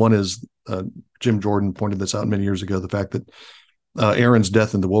 One is Jim Jordan pointed this out many years ago, the fact that Aaron's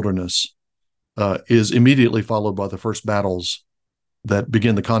death in the wilderness is immediately followed by the first battles that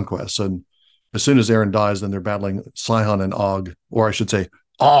begin the conquest. And as soon as Aaron dies, then they're battling Sihon and Og, or I should say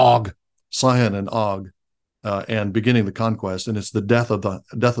Sihon and Og, and beginning the conquest. And it's the death of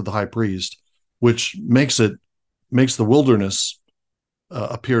the high priest, which makes the wilderness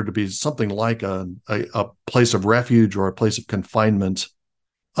appear to be something like a place of refuge or a place of confinement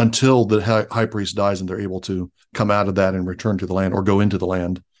until the high priest dies and they're able to come out of that and return to the land or go into the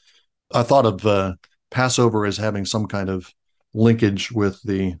land. I thought of Passover as having some kind of linkage with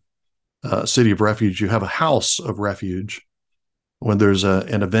the city of refuge. You have a house of refuge when there's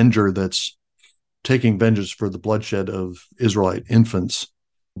an avenger that's taking vengeance for the bloodshed of Israelite infants,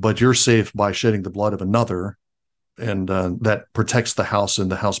 but you're safe by shedding the blood of another, and that protects the house,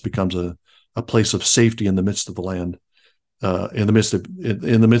 and the house becomes a place of safety in the midst of the land, in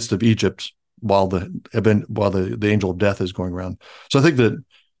the midst of Egypt, while the angel of death is going around. So I think that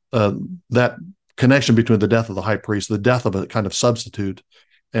that connection between the death of the high priest, the death of a kind of substitute,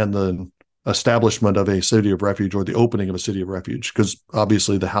 and the establishment of a city of refuge, or the opening of a city of refuge, because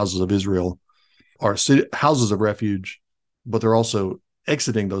obviously the houses of Israel are houses of refuge, but they're also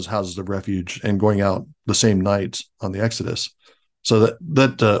exiting those houses of refuge and going out the same night on the Exodus. So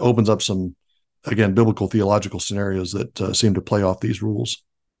that opens up some, again, biblical theological scenarios that seem to play off these rules.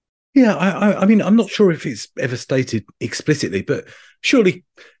 Yeah, I mean, I'm not sure if it's ever stated explicitly, but surely,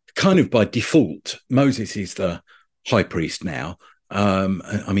 kind of by default, Moses is the high priest now. I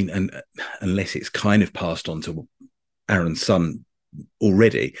mean, and unless it's kind of passed on to Aaron's son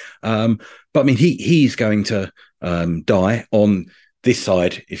already, but I mean, he's going to die on this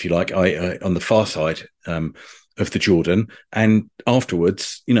side, if you like, on the far side of the Jordan, and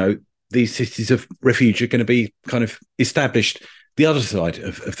afterwards, these cities of refuge are going to be kind of established the other side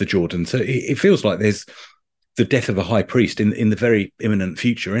of the Jordan. So it feels like there's the death of a high priest in the very imminent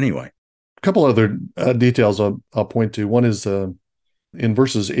future anyway. A couple other details I'll point to. One is in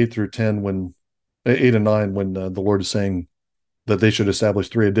verses 8 through 10, when 8 and 9, when the Lord is saying that they should establish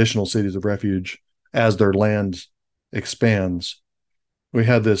 3 additional cities of refuge as their land expands. We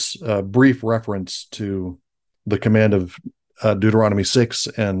had this brief reference to the command of Deuteronomy 6,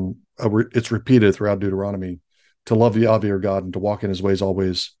 and it's repeated throughout Deuteronomy, to love Yahweh your God and to walk in his ways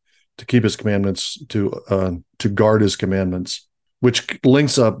always, to keep his commandments, to guard his commandments, which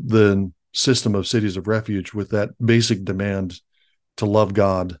links up the system of cities of refuge with that basic demand to love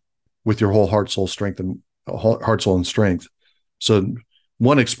God with your whole heart, soul, and strength. So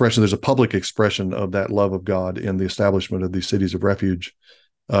one expression, there's a public expression of that love of God in the establishment of these cities of refuge,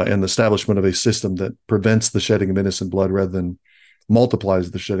 and the establishment of a system that prevents the shedding of innocent blood rather than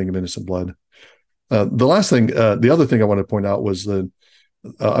multiplies the shedding of innocent blood. The other thing I want to point out was the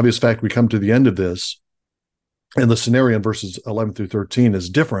obvious fact we come to the end of this, and the scenario in verses 11 through 13 is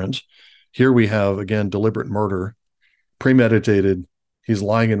different. Here we have, again, deliberate murder, premeditated. He's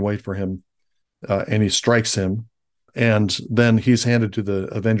lying in wait for him, and he strikes him, and then he's handed to the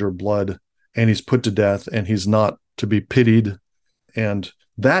avenger of blood, and he's put to death, and he's not to be pitied. And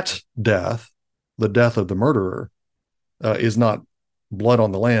that death, the death of the murderer, is not blood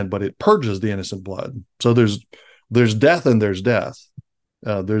on the land, but it purges the innocent blood. So there's death and there's death.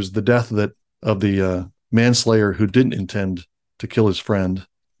 There's the death of the manslayer who didn't intend to kill his friend.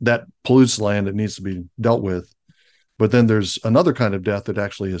 That pollutes the land. It needs to be dealt with. But then there's another kind of death that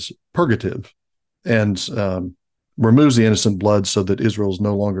actually is purgative and removes the innocent blood so that Israel is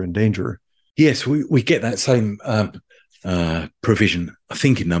no longer in danger. Yes, we get that same provision, I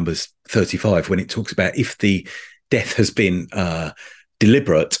think, in Numbers 35, when it talks about if the death has been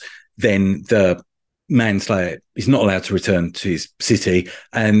deliberate, then the manslayer is not allowed to return to his city.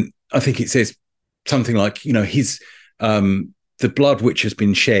 And I think it says something like, his the blood which has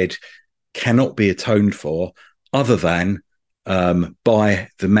been shed cannot be atoned for other than by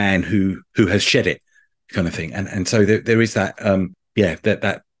the man who has shed it, kind of thing. And so there is that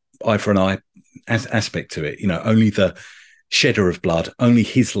that eye for an eye aspect to it. Only the shedder of blood, only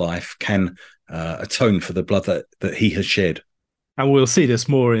his life can atone for the blood that he has shed. And we'll see this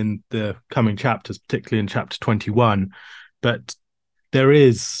more in the coming chapters, particularly in chapter 21. But there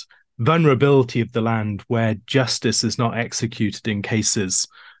is vulnerability of the land where justice is not executed in cases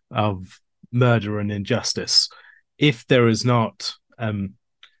of murder and injustice. If there is not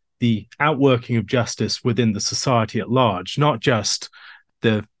the outworking of justice within the society at large, not just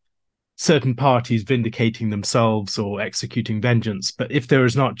the certain parties vindicating themselves or executing vengeance, but if there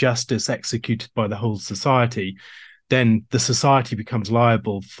is not justice executed by the whole society, then the society becomes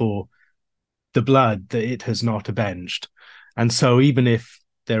liable for the blood that it has not avenged. And so even if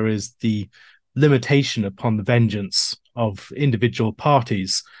there is the limitation upon the vengeance of individual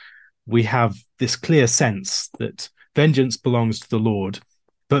parties, we have this clear sense that vengeance belongs to the Lord,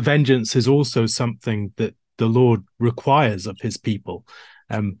 but vengeance is also something that the Lord requires of his people.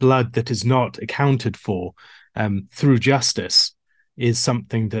 Blood that is not accounted for through justice is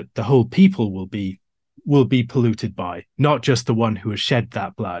something that the whole people will be polluted by, not just the one who has shed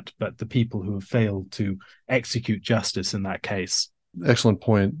that blood, but the people who have failed to execute justice in that case. Excellent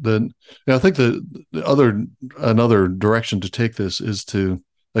point. I think another direction to take this is to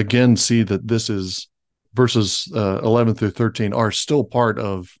again see that this is verses 11 through 13 are still part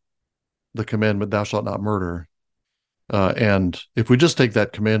of the commandment, thou shalt not murder. And if we just take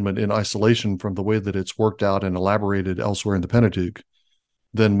that commandment in isolation from the way that it's worked out and elaborated elsewhere in the Pentateuch,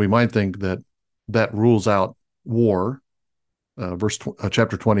 then we might think that rules out war.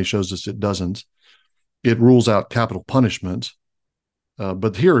 Chapter 20 shows us it doesn't. It rules out capital punishment.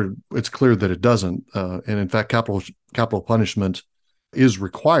 But here it's clear that it doesn't. And in fact, capital punishment is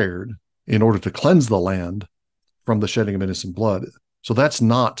required in order to cleanse the land from the shedding of innocent blood. So that's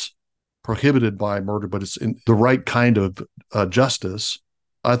not prohibited by murder, but it's in the right kind of justice,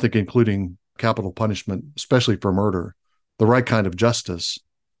 I think, including capital punishment, especially for murder. The right kind of justice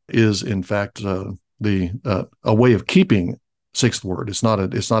is, in fact, a way of keeping sixth word. It's not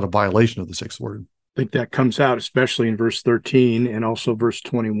a violation of the sixth word. I think that comes out especially in verse 13 and also verse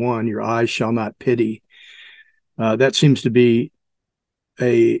 21, your eyes shall not pity. That seems to be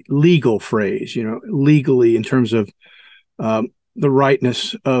a legal phrase, legally in terms of the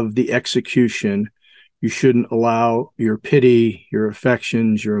rightness of the execution. You shouldn't allow your pity, your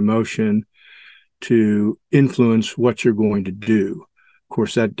affections, your emotion to influence what you're going to do. Of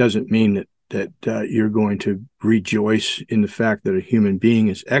course, that doesn't mean that you're going to rejoice in the fact that a human being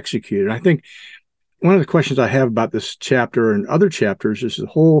is executed. I think one of the questions I have about this chapter and other chapters is the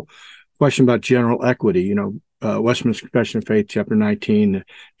whole question about general equity. Westminster Confession of Faith, chapter 19, the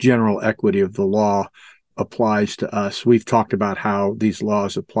general equity of the law applies to us. We've talked about how these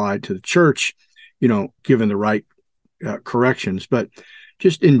laws apply to the church, given the right corrections. But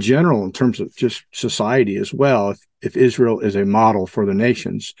just in general, in terms of just society as well, if Israel is a model for the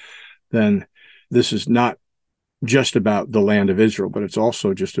nations, then this is not just about the land of Israel, but it's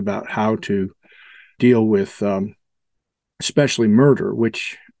also just about how to deal with especially murder,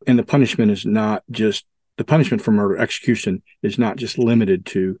 and the punishment is not just, the punishment for murder, execution, is not just limited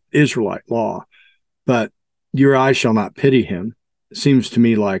to Israelite law, but your eye shall not pity him. It seems to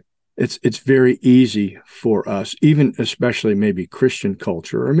me like it's very easy for us, even especially maybe Christian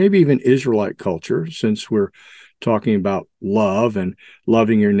culture or maybe even Israelite culture, since we're talking about love and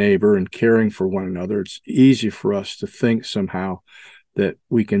loving your neighbor and caring for one another. It's easy for us to think somehow that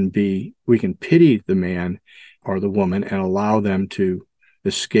we can pity the man or the woman and allow them to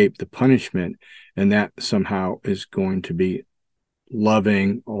escape the punishment, and that somehow is going to be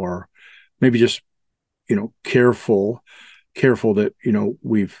loving, or maybe just careful that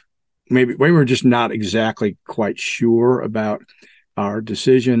we're just not exactly quite sure about our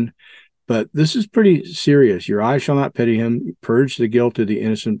decision. But this is pretty serious. Your eye shall not pity him. Purge the guilt of the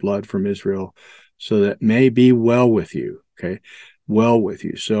innocent blood from Israel, so that may be well with you. Okay, well with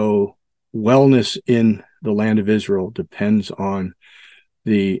you. So wellness in the land of Israel depends on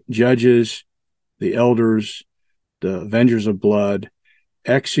the judges, the elders, the avengers of blood,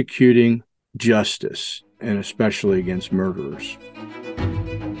 executing justice, and especially against murderers.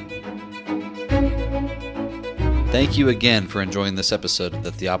 Thank you again for enjoying this episode of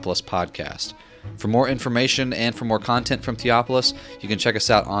the Theopolis Podcast. For more information and for more content from Theopolis, you can check us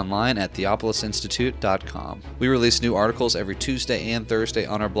out online at theopolisinstitute.com. We release new articles every Tuesday and Thursday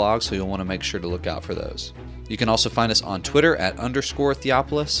on our blog, so you'll want to make sure to look out for those. You can also find us on Twitter at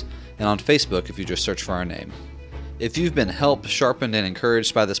 _Theopolis and on Facebook if you just search for our name. If you've been helped, sharpened, and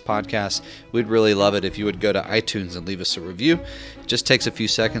encouraged by this podcast, we'd really love it if you would go to iTunes and leave us a review. It just takes a few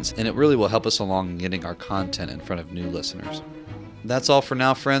seconds, and it really will help us along in getting our content in front of new listeners. That's all for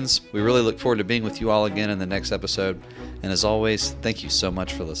now, friends. We really look forward to being with you all again in the next episode. And as always, thank you so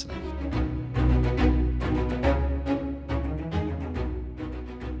much for listening.